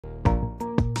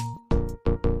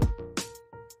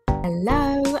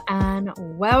Hello and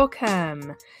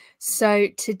welcome. So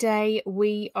today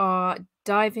we are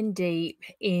diving deep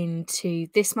into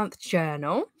this month's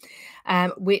journal,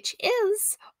 which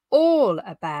is all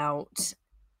about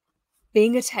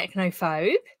being a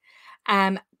technophobe,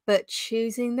 but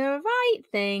choosing the right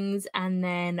things and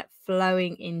then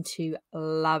flowing into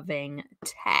loving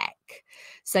tech.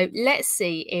 So let's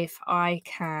see if I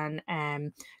can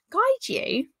guide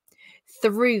you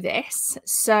through this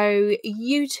so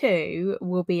you too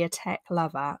will be a tech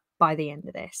lover by the end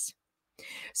of this.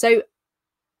 So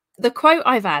the quote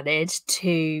I've added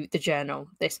to the journal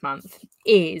this month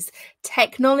is: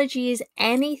 technology is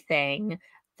anything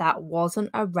that wasn't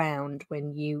around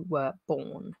when you were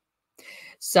born.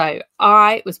 So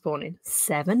I was born in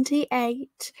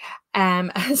 78.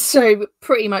 So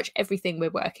pretty much everything we're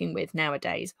working with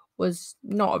nowadays was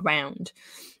not around.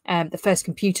 The first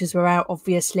computers were out,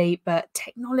 obviously, but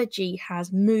technology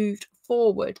has moved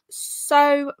forward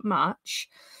so much.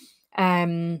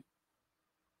 Gosh,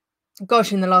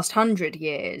 in the last 100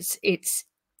 years, it's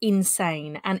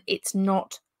insane, and it's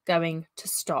not going to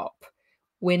stop.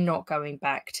 We're not going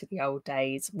back to the old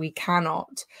days. We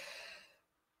cannot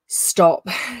stop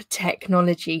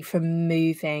technology from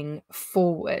moving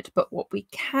forward. But what we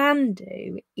can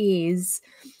do is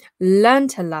learn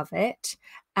to love it,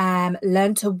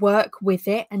 learn to work with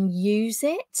it and use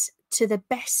it to the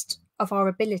best of our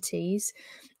abilities,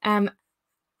 and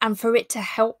for it to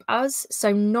help us.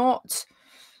 So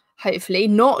hopefully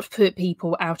not put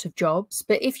people out of jobs,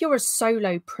 but if you're a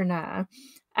solopreneur,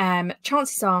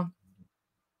 chances are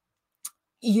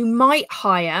you might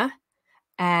hire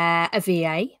a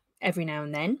VA every now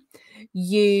and then.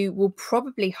 You will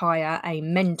probably hire a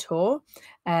mentor,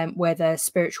 whether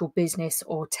spiritual, business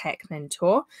or tech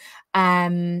mentor.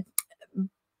 But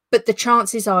the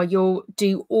chances are you'll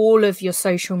do all of your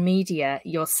social media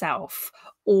yourself,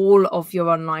 all of your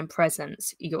online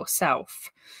presence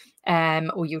yourself.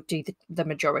 Or you'll do the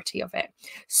majority of it.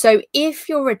 So if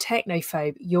you're a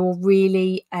technophobe, you're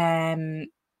really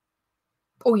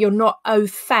or you're not au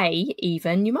fait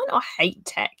even, you might not hate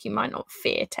tech, you might not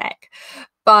fear tech,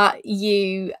 but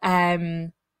you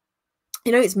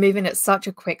it's moving at such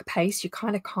a quick pace, you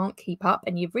kind of can't keep up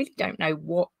and you really don't know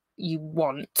what you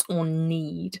want or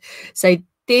need. So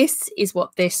this is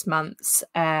what this month's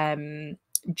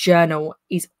journal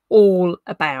is all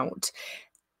about: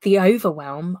 the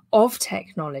overwhelm of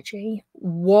technology,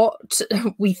 what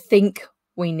we think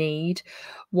we need,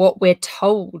 what we're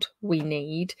told we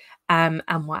need, and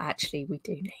what actually we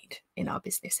do need in our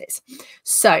businesses.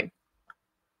 So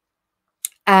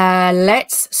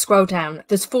let's scroll down.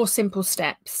 There's 4 simple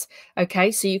steps.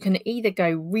 Okay, so you can either go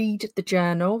read the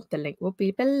journal, the link will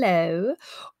be below,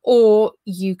 or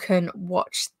you can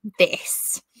watch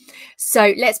this.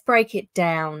 So let's break it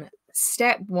down.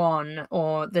 Step 1,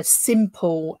 or the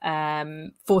simple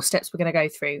 4 steps we're going to go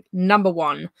through. Number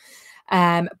 1,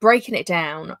 breaking it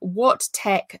down. What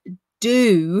tech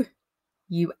do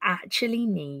you actually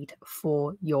need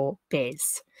for your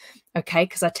biz? Okay,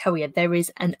 because I tell you, there is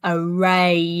an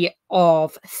array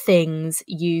of things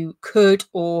you could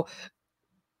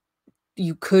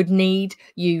need,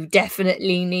 you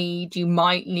definitely need, you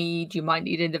might need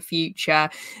in the future.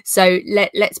 So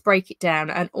let's break it down.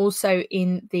 And also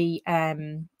in the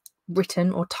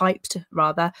written or typed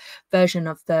rather version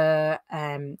of the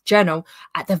journal,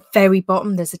 at the very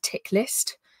bottom there's a tick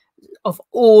list of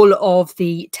all of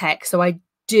the tech. So I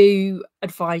do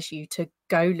advise you to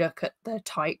go look at the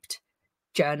typed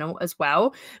journal as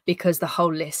well, because the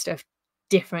whole list of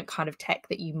different kind of tech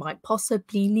that you might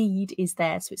possibly need is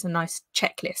there. So it's a nice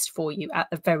checklist for you at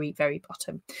the very, very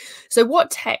bottom. So what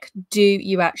tech do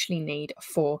you actually need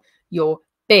for your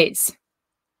biz?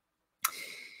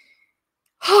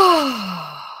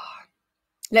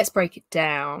 Let's break it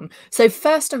down. So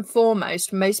first and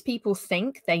foremost, most people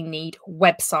think they need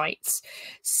websites.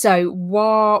 So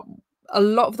what a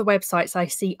lot of the websites I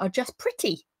see are just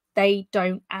pretty. They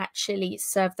don't actually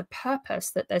serve the purpose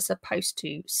that they're supposed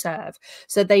to serve.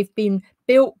 So they've been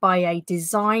built by a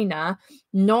designer,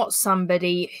 not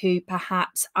somebody who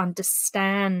perhaps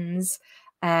understands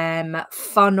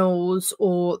funnels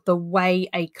or the way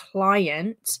a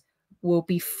client will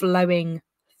be flowing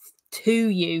to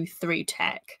you through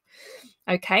tech.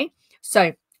 Okay,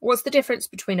 so what's the difference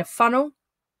between a funnel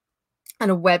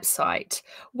and a website?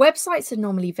 Websites are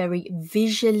normally very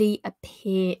visually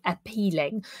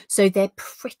appealing. So they're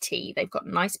pretty. They've got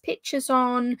nice pictures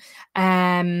on.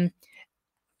 They've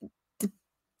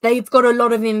got a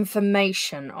lot of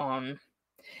information on.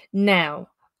 Now,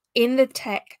 in the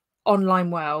tech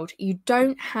online world, you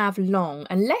don't have long,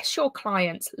 unless your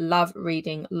clients love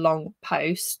reading long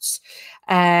posts.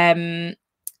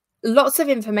 Lots of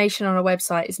information on a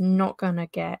website is not going to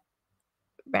get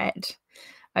read.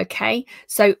 Okay,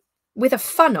 so with a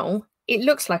funnel, it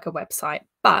looks like a website,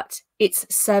 but it's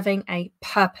serving a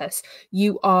purpose.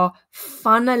 You are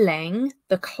funneling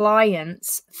the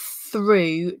clients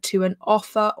through to an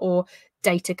offer or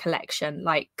data collection,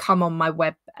 like come on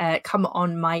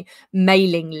my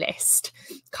mailing list,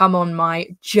 come on my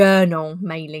journal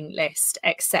mailing list,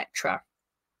 etc.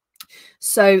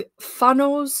 So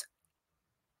funnels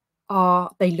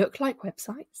they look like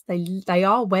websites. They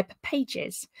are web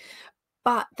pages,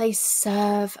 but they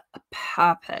serve a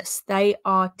purpose. They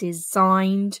are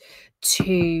designed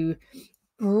to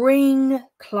bring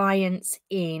clients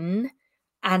in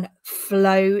and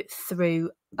flow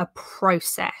through a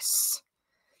process.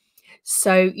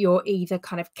 So you're either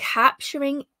kind of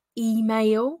capturing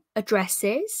email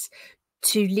addresses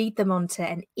to lead them onto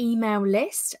an email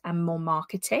list and more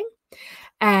marketing.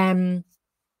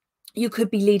 You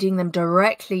could be leading them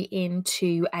directly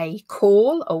into a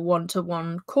call, a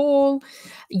one-to-one call.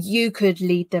 You could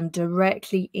lead them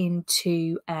directly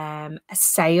into a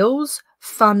sales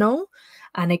funnel.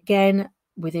 And again,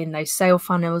 within those sale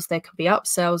funnels, there could be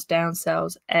upsells,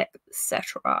 downsells,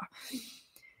 etc.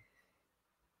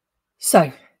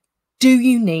 So, do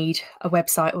you need a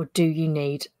website or do you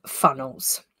need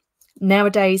funnels?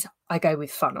 Nowadays, I go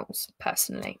with funnels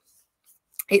personally.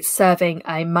 It's serving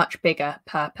a much bigger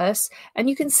purpose, and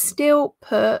you can still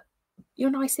put your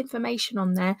nice information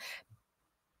on there,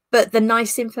 but the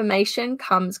nice information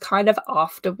comes kind of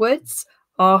afterwards,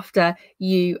 after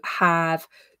you have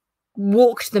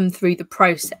walked them through the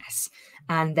process,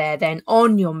 and they're then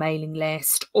on your mailing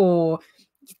list, or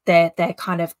they're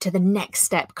kind of to the next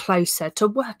step closer to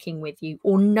working with you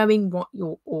or knowing what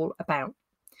you're all about.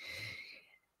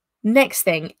 Next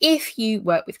thing, if you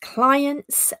work with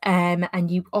clients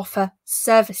and you offer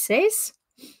services,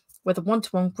 whether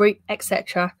one-to-one, group,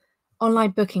 etc., online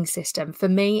booking system, for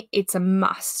me, it's a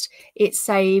must. It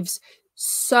saves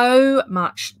so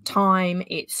much time.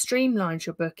 It streamlines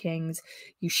your bookings.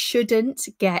 You shouldn't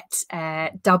get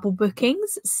double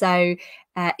bookings. So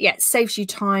yeah, it saves you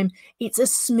time. It's a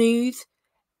smooth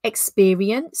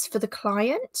experience for the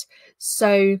client.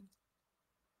 So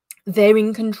they're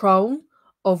in control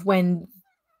of when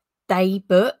they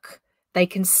book. They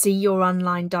can see your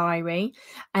online diary,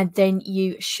 and then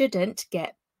you shouldn't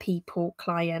get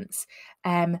clients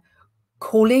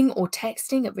calling or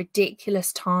texting at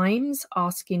ridiculous times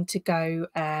asking to go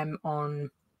on,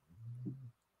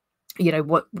 you know,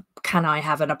 what can I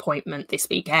have an appointment this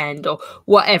weekend or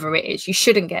whatever it is. You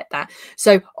shouldn't get that.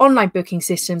 So online booking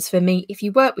systems, for me, if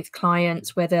you work with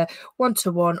clients, whether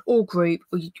one-to-one or group,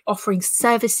 or you're offering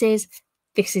services,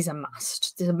 this is a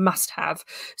must. This is a must have.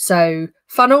 So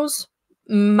funnels,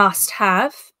 must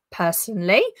have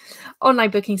personally. Online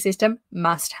booking system,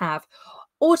 must have.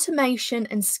 Automation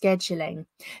and scheduling.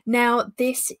 Now,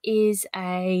 this is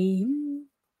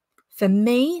for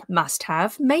me, must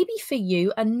have, maybe for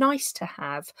you, a nice to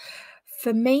have.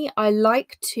 For me, I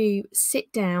like to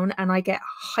sit down and I get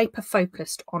hyper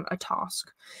focused on a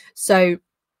task. So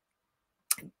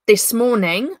this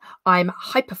morning, I'm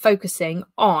hyper focusing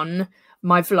on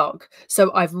my vlog.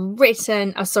 So I've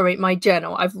written, my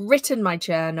journal. I've written my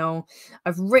journal.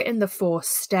 I've written the 4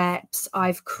 steps.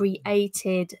 I've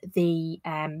created the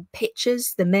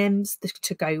pictures, the memes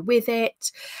to go with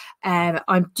it.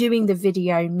 I'm doing the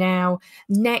video now.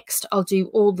 Next, I'll do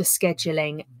all the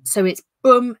scheduling. So it's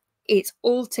boom, it's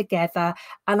all together.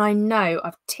 And I know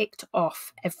I've ticked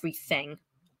off everything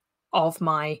of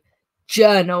my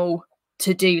journal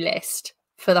to-do list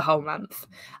for the whole month,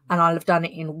 and I'll have done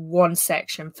it in one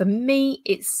section. For me,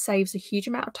 it saves a huge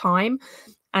amount of time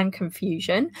and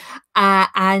confusion,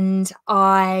 and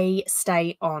I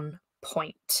stay on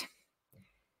point.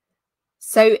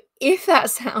 So if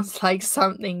that sounds like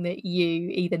something that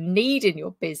you either need in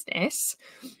your business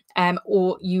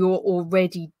or you're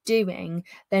already doing,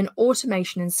 then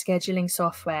automation and scheduling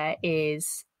software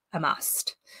is a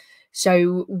must.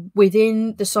 So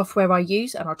within the software I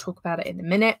use, and I'll talk about it in a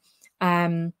minute,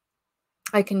 I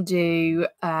can do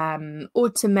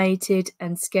automated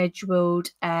and scheduled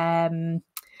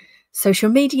social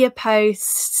media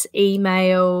posts,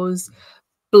 emails,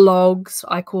 blogs.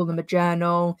 I call them a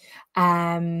journal.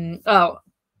 All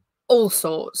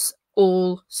sorts.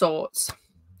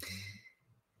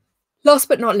 Last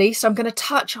but not least, I'm going to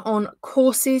touch on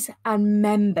courses and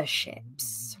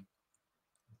memberships.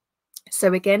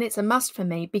 So again, it's a must for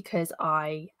me because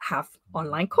I have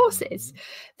online courses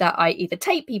that I either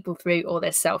take people through or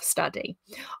they're self-study.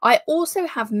 I also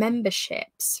have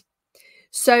memberships.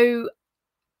 So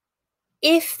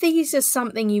if these are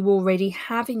something you already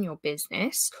have in your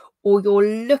business or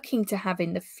you're looking to have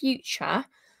in the future,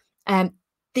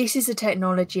 this is a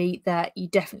technology that you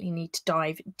definitely need to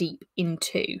dive deep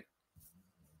into.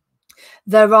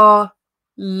 There's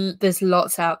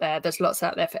lots out there. There's lots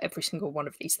out there for every single one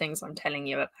of these things I'm telling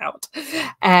you about.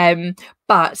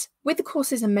 But with the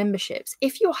courses and memberships,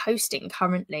 if you're hosting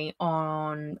currently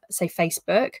on, say,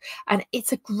 Facebook, and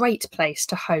it's a great place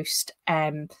to host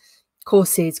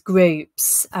courses,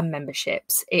 groups, and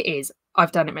memberships. It is.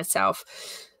 I've done it myself.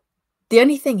 The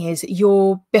only thing is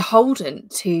you're beholden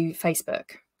to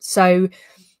Facebook. So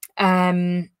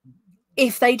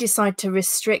if they decide to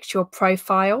restrict your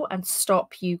profile and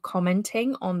stop you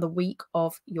commenting on the week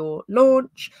of your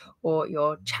launch or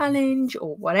your challenge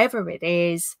or whatever it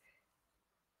is,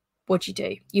 what do you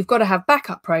do? You've got to have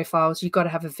backup profiles. You've got to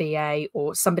have a VA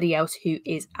or somebody else who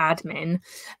is admin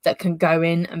that can go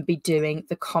in and be doing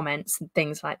the comments and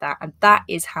things like that. And that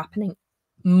is happening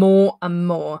more and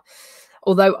more.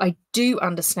 Although I do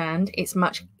understand it's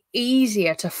much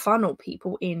easier to funnel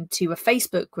people into a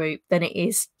Facebook group than it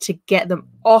is to get them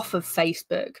off of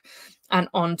Facebook and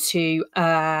onto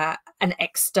an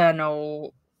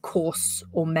external course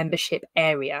or membership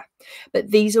area.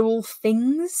 But these are all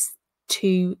things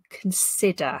to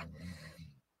consider.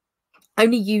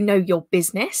 Only you know your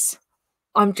business.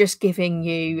 I'm just giving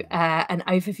you an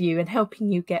overview and helping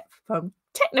you get from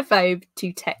technophobe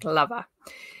to tech lover.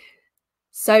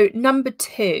 So number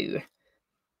 2.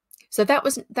 So that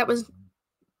was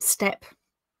step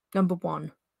number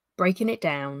 1, breaking it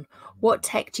down. What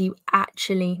tech do you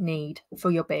actually need for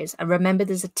your biz? And remember,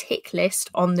 there's a tick list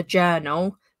on the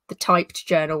journal, the typed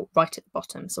journal right at the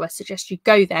bottom. So I suggest you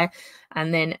go there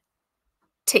and then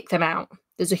tick them out.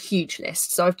 There's a huge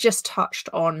list. So I've just touched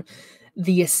on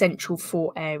the essential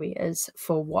 4 areas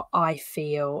for what I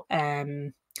feel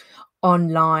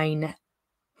online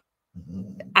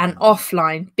and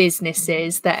offline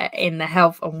businesses that are in the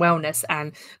health and wellness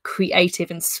and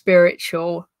creative and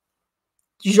spiritual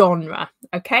genre.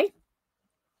 Okay.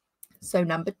 So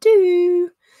number 2,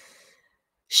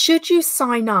 should you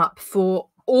sign up for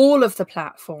all of the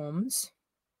platforms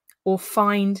or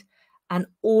find an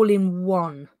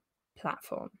all-in-one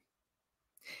platform?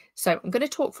 So I'm going to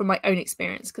talk from my own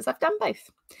experience because I've done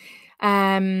both.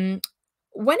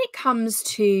 When it comes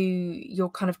to your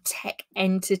kind of tech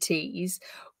entities,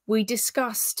 we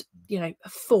discussed,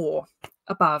 4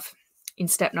 above in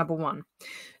step number 1.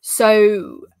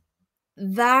 So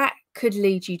that could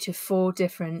lead you to 4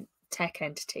 different tech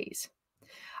entities.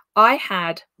 I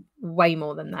had way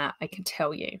more than that, I can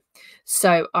tell you.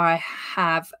 So I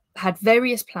have had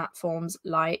various platforms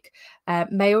like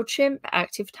MailChimp,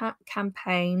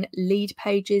 ActiveCampaign, Lead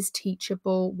Pages,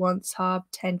 Teachable, OnceHub,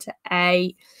 10 to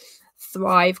 8,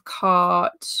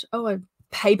 Thrivecart,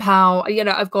 PayPal.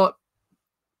 I've got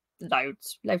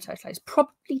loads,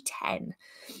 probably 10.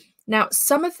 Now,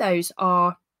 some of those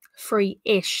are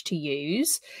free-ish to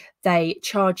use. They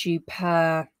charge you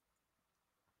per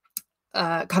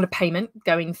kind of payment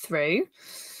going through.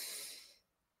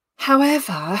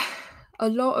 However, a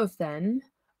lot of them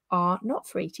are not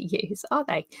free to use, are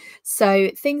they?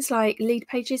 So things like Lead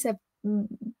Pages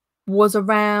was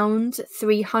around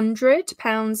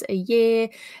 £300 a year.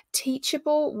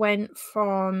 Teachable went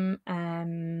from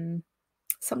something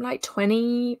like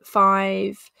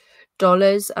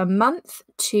 $25 a month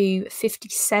to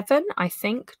 $57, I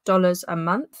think, dollars a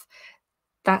month.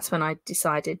 That's when I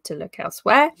decided to look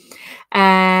elsewhere.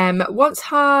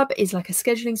 OnceHub is like a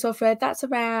scheduling software. That's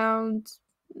around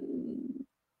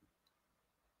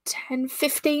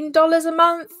 $10-15 a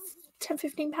month,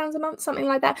 £10-15 a month, something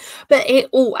like that. But it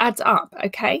all adds up,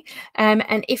 okay?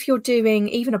 And if you're doing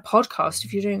even a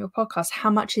podcast, how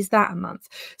much is that a month?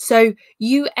 So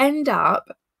you end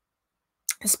up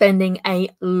spending a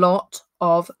lot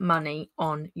of money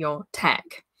on your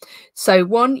tech. So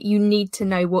 1, you need to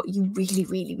know what you really,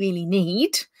 really, really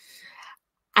need.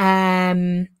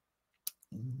 And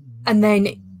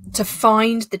then to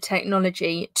find the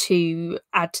technology to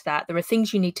add to that, there are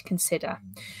things you need to consider.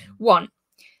 1,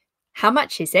 how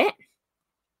much is it?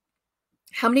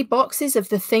 How many boxes of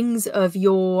the things of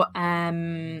your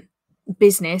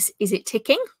business is it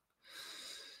ticking?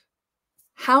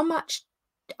 How much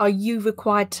are you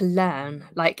required to learn?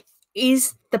 Like,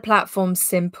 is the platform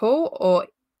simple, or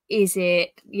is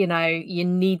it, you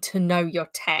need to know your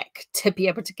tech to be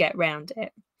able to get around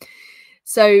it?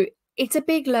 So it's a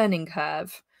big learning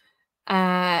curve.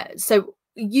 So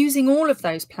using all of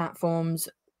those platforms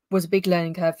was a big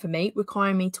learning curve for me,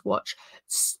 requiring me to watch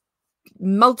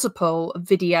multiple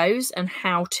videos and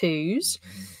how-tos,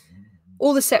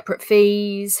 all the separate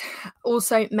fees,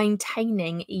 also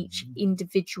maintaining each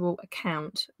individual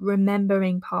account,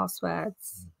 remembering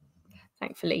passwords.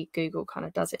 Thankfully, Google kind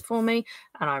of does it for me,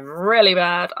 and I'm really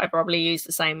bad. I probably use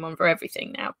the same one for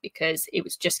everything now because it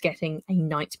was just getting a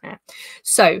nightmare.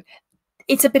 So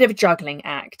it's a bit of a juggling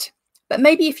act. But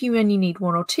maybe if you only need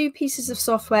 1 or 2 pieces of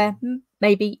software,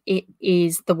 maybe it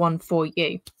is the one for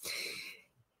you.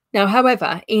 Now,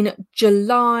 however, in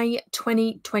July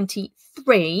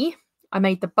 2023, I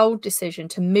made the bold decision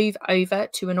to move over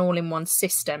to an all-in-one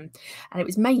system. And it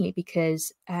was mainly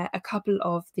because a couple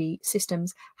of the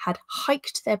systems had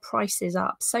hiked their prices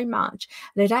up so much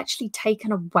and had actually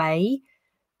taken away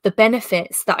the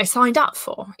benefits that I signed up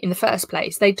for in the first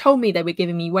place. They told me they were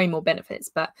giving me way more benefits,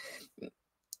 but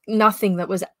nothing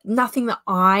that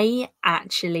I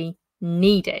actually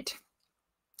needed.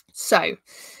 So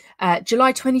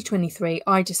July 2023,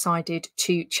 I decided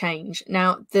to change.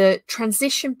 Now, the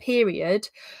transition period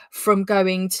from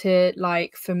going to,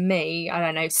 like, for me, I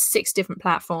don't know, 6 different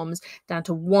platforms down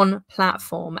to 1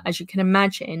 platform, as you can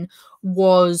imagine,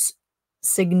 was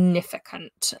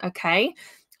significant. Okay.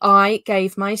 I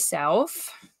gave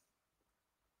myself,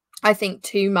 I think,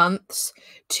 2 months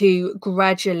to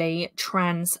gradually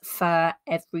transfer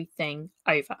everything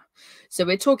over. So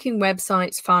we're talking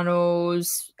websites,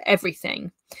 funnels,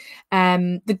 everything.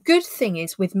 The good thing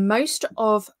is, with most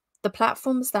of the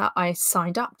platforms that I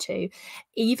signed up to,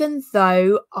 even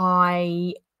though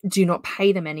I do not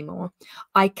pay them anymore,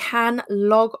 I can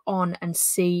log on and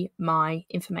see my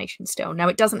information still. Now,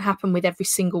 it doesn't happen with every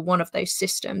single one of those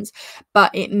systems,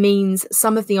 but it means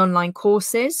some of the online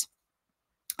courses,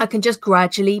 I can just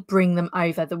gradually bring them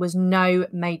over. There was no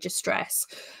major stress.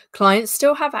 Clients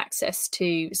still have access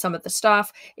to some of the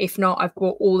stuff. If not, I've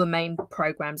brought all the main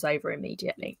programs over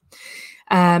immediately.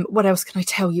 What else can I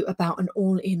tell you about an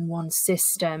all-in-one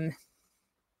system?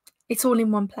 It's all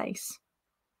in one place.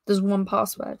 There's 1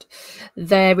 password.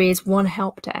 There is 1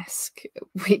 help desk,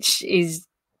 which is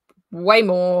way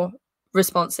more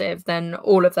responsive than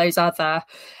all of those other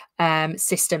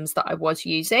systems that I was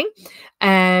using.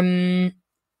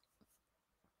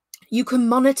 You can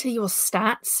monitor your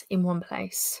stats in 1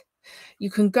 place. You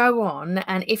can go on,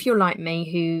 and if you're like me,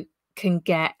 who can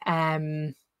get,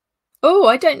 oh,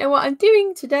 I don't know what I'm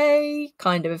doing today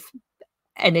kind of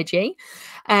energy.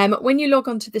 When you log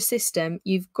onto the system,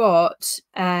 you've got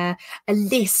a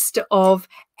list of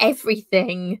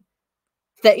everything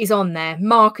that is on there: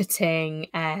 marketing,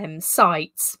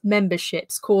 sites,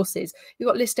 memberships, courses. You've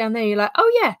got a list down there. You're like,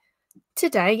 oh yeah,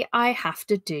 today I have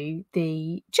to do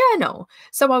the journal.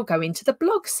 So I'll go into the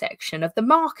blog section of the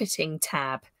marketing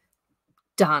tab.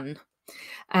 Done.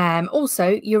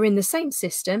 Also, you're in the same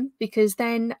system, because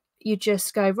then you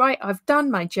just go, right, I've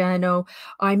done my journal.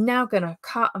 I'm now going to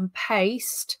cut and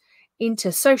paste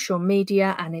into social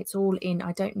media, and it's all in.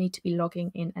 I don't need to be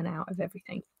logging in and out of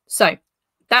everything. So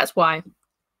that's why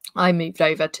I moved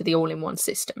over to the all-in-one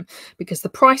system, because the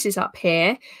price is up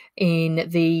here in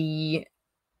the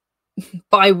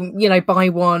buy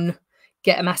one,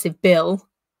 get a massive bill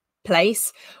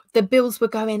place. The bills were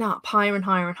going up higher and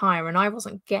higher and higher, and I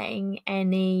wasn't getting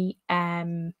any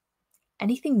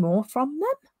anything more from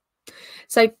them.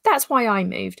 So that's why I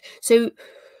moved. So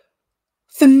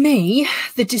for me,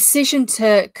 the decision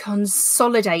to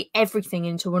consolidate everything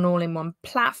into an all-in-one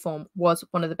platform was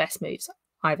one of the best moves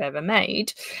I've ever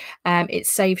made. It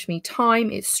saved me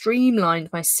time. It streamlined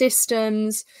my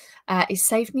systems. It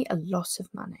saved me a lot of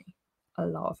money.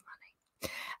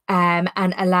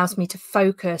 And allows me to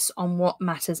focus on what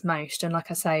matters most. And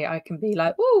like I say, I can be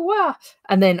like, oh, wow.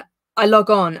 And then I log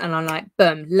on and I'm like,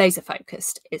 boom, laser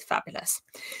focused. It's fabulous.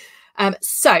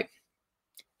 So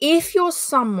if you're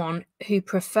someone who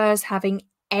prefers having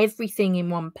everything in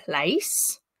one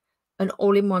place, an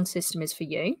all-in-one system is for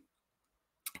you.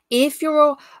 If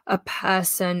you're a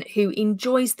person who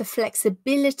enjoys the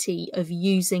flexibility of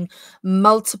using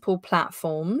multiple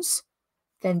platforms,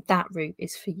 then that route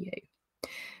is for you.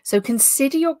 So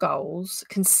consider your goals,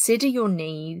 consider your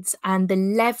needs, and the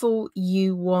level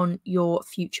you want your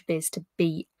future biz to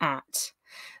be at.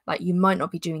 Like, you might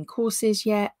not be doing courses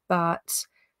yet, but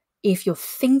if you're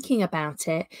thinking about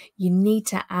it, you need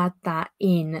to add that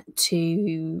in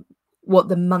to what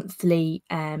the monthly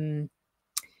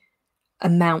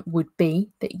amount would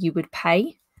be that you would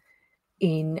pay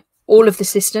in all of the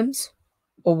systems,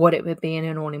 or what it would be in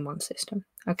an all-in-one system.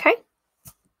 Okay?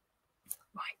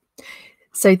 Right.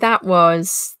 So that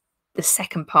was the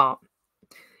second part.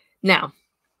 Now,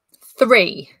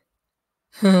 3.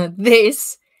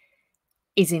 This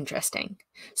is interesting.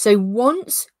 So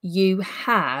once you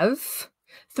have,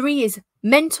 3 is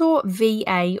mentor,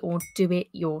 VA, or do it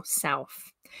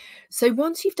yourself. So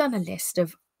once you've done a list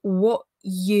of what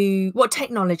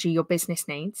technology your business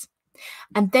needs,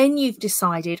 and then you've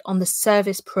decided on the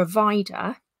service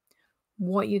provider,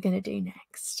 what you're going to do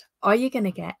next. Are you going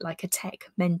to get like a tech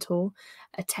mentor,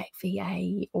 a tech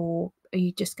VA, or are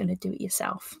you just going to do it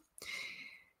yourself?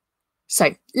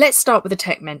 So let's start with a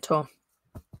tech mentor.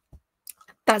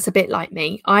 That's a bit like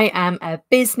me. I am a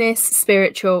business,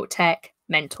 spiritual, tech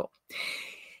mentor.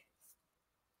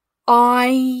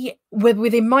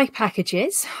 Within my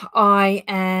packages, I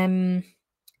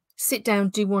sit down,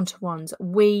 do one-to-ones.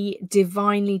 We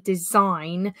divinely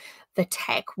design the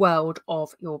tech world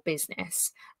of your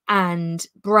business and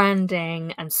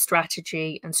branding and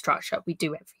strategy and structure. We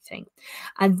do everything.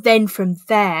 And then from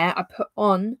there, I put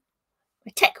on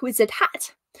my tech wizard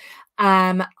hat.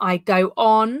 I go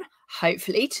on,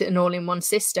 hopefully, to an all-in-one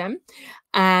system,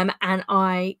 and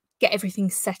I get everything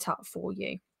set up for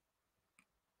you.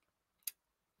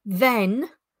 Then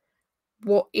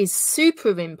what is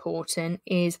super important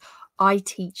is I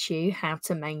teach you how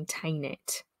to maintain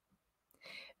it,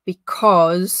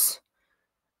 because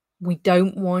we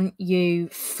don't want you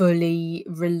fully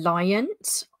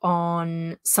reliant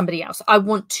on somebody else. I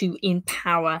want to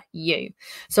empower you.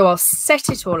 So I'll set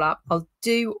it all up. I'll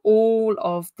do all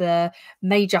of the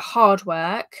major hard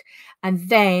work. And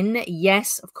then,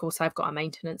 yes, of course, I've got a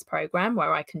maintenance program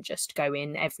where I can just go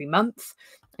in every month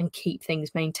and keep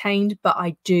things maintained. But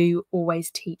I do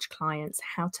always teach clients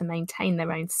how to maintain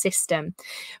their own system,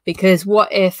 because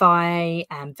what if I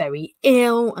am very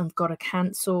ill and got to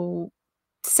cancel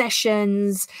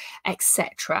sessions,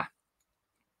 etc.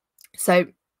 So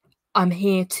I'm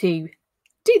here to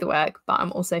do the work, but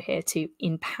I'm also here to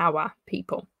empower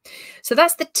people. So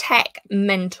that's the tech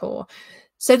mentor.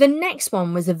 So the next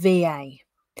one was a VA.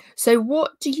 So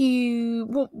what could you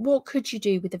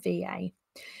do with a VA?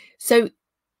 So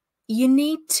you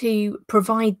need to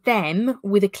provide them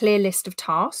with a clear list of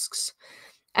tasks.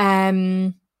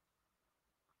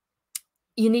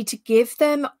 You need to give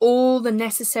them all the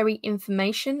necessary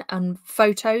information and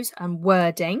photos and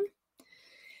wording.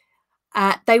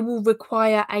 They will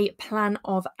require a plan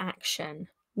of action,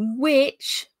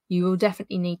 which you will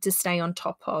definitely need to stay on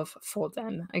top of for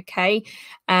them. Okay.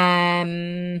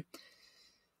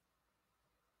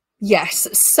 Yes.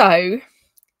 So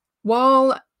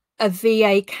while a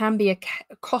VA can be a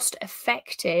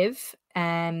cost-effective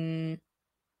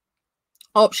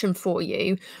option for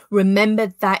you, remember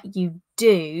that you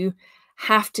do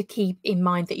have to keep in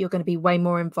mind that you're going to be way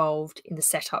more involved in the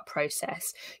setup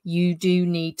process. You do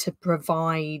need to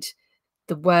provide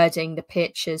the wording, the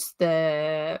pictures,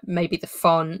 maybe the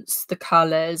fonts, the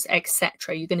colors,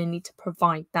 etc. You're going to need to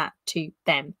provide that to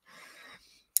them.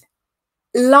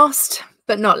 Last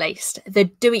but not least, the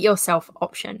do-it-yourself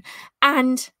option.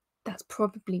 And that's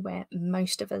probably where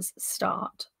most of us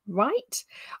start, right?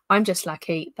 I'm just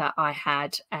lucky that I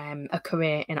had a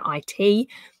career in IT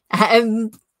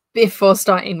before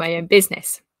starting my own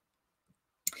business.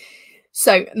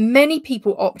 So many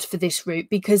people opt for this route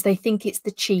because they think it's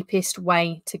the cheapest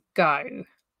way to go.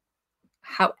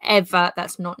 However,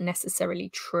 that's not necessarily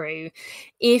true.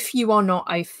 If you are not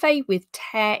au fait with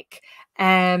tech,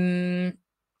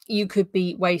 you could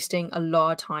be wasting a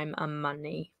lot of time and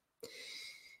money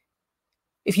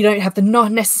if you don't have the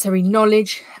necessary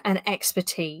knowledge and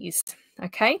expertise.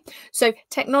 Okay, so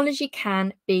technology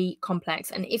can be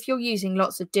complex, and if you're using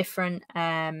lots of different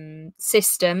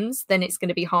systems, then it's going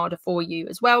to be harder for you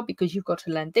as well, because you've got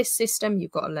to learn this system, you've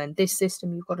got to learn this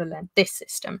system, you've got to learn this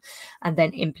system, and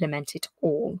then implement it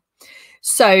all.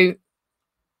 So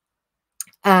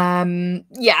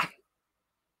yeah,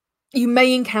 you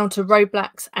may encounter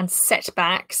roadblocks and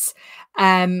setbacks,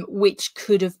 which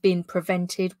could have been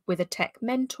prevented with a tech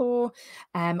mentor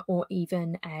or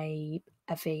even a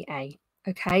VA.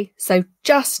 Okay, so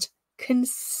just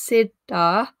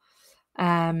consider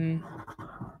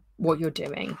what you're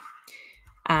doing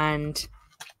and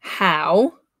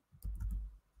how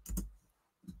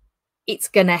it's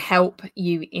going to help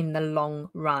you in the long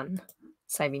run,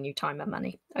 saving you time and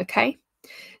money. Okay,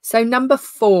 so number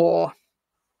 4.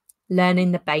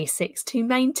 Learning the basics to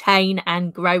maintain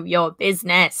and grow your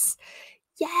business.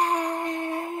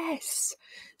 Yes.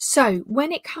 So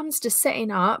when it comes to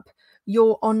setting up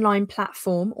your online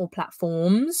platform or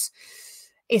platforms,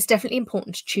 it's definitely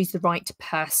important to choose the right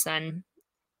person.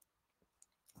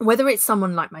 Whether it's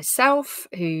someone like myself,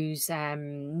 who's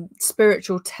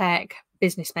spiritual tech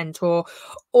business mentor,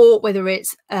 or whether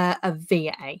it's a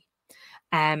VA.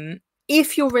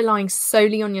 If you're relying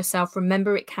solely on yourself,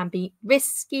 remember it can be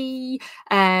risky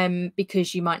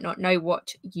because you might not know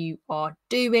what you are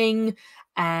doing,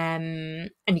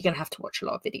 and you're going to have to watch a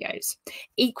lot of videos.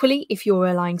 Equally, if you're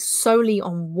relying solely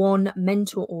on one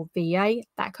mentor or VA,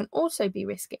 that can also be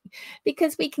risky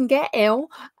because we can get ill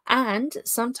and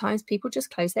sometimes people just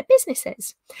close their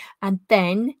businesses, and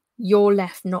then you're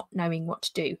left not knowing what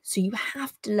to do. So you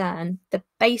have to learn the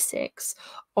basics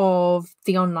of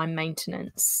the online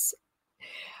maintenance.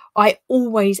 I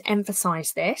always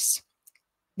emphasize this,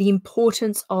 the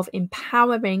importance of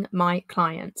empowering my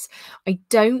clients. I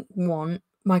don't want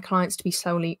my clients to be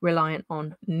solely reliant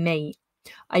on me.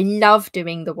 I love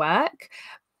doing the work,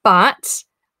 but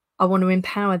I want to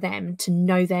empower them to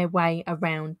know their way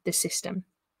around the system.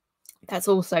 That's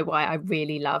also why I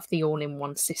really love the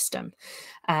all-in-one system.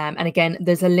 And again,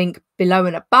 there's a link below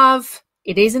and above.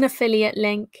 It is an affiliate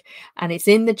link and it's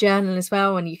in the journal as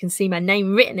well. And you can see my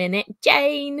name written in it,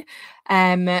 Jane.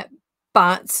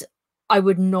 But I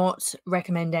would not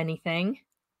recommend anything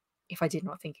if I did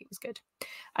not think it was good.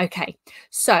 Okay,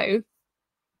 so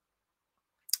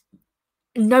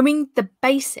knowing the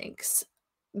basics,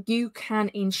 you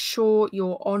can ensure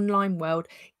your online world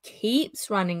keeps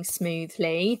running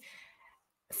smoothly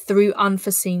through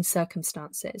unforeseen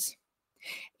circumstances.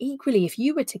 Equally, if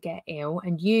you were to get ill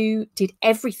and you did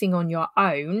everything on your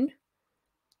own,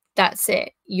 that's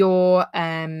it. Your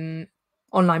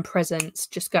online presence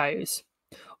just goes,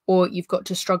 or you've got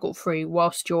to struggle through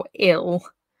whilst you're ill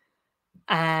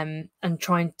and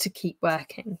trying to keep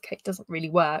working. Okay, it doesn't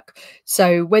really work.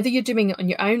 So whether you're doing it on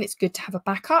your own, it's good to have a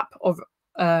backup of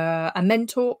a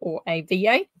mentor or a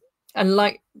VA, and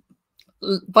like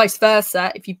vice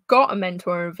versa, if you've got a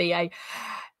mentor or a VA,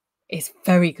 it's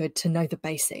very good to know the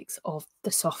basics of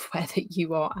the software that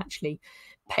you are actually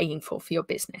paying for your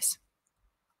business.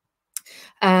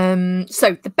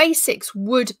 So the basics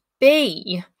would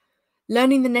be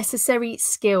learning the necessary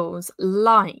skills,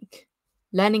 like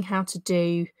learning how to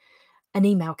do an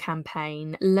email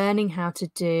campaign, learning how to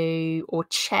do or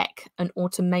check an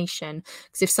automation,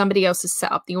 because if somebody else has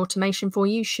set up the automation for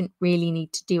you, you shouldn't really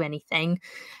need to do anything.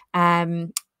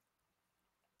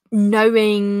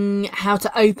 Knowing how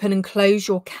to open and close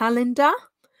your calendar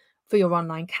for your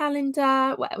online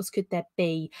calendar. What else could there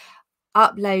be?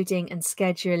 Uploading and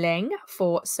scheduling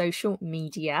for social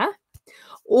media.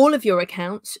 All of your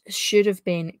accounts should have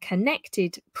been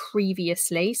connected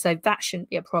previously, so that shouldn't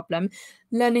be a problem.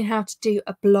 Learning how to do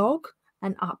a blog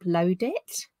and upload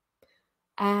it.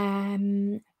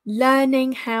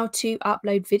 Learning how to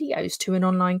upload videos to an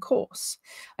online course.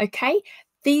 Okay,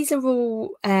 these are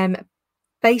all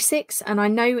basics, and I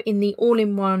know in the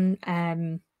all-in-one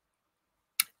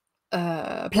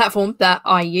platform that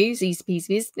I use, Easy Peasy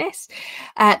Business,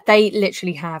 they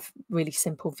literally have really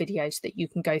simple videos that you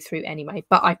can go through anyway.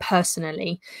 But I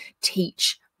personally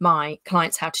teach my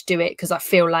clients how to do it because I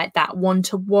feel like that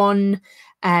one-to-one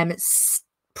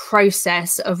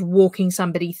process of walking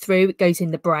somebody through, it goes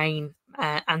in the brain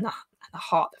and the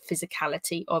heart, the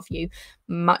physicality of you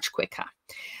much quicker.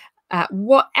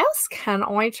 What else can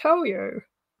I tell you?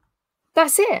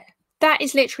 That's it. That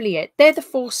is literally it. They're the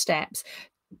 4 steps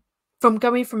from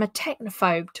going from a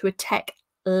technophobe to a tech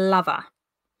lover.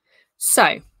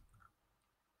 So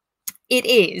it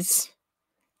is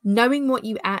knowing what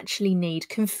you actually need.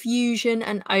 Confusion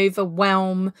and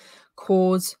overwhelm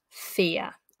cause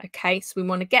fear. Okay, so we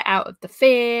want to get out of the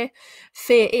fear.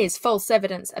 Fear is false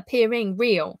evidence appearing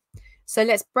real. So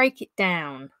let's break it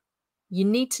down. You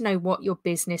need to know what your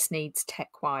business needs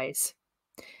tech-wise.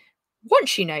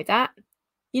 Once you know that,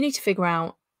 you need to figure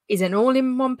out, is it an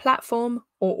all-in-one platform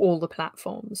or all the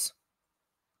platforms?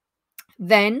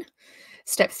 Then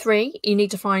step 3, you need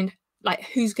to find like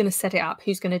who's going to set it up,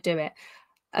 who's going to do it.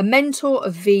 A mentor, a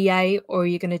VA, or are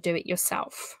you going to do it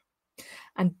yourself?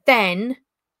 And then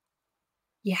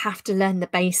you have to learn the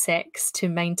basics to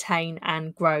maintain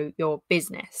and grow your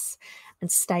business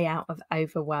and stay out of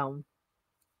overwhelm.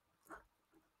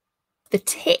 The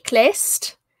tick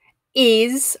list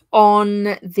is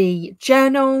on the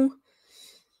journal.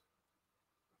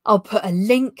 I'll put a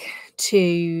link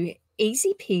to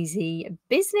Easy Peasy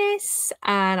Business,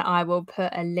 and I will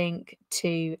put a link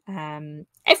to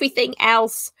everything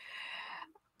else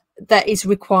that is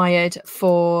required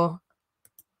for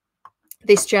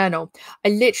this journal.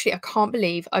 I can't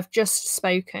believe I've just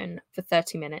spoken for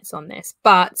 30 minutes on this,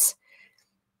 but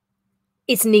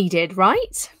it's needed,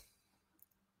 right?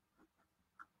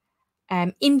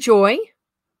 Enjoy.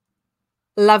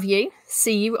 Love you.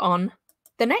 See you on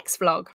the next vlog.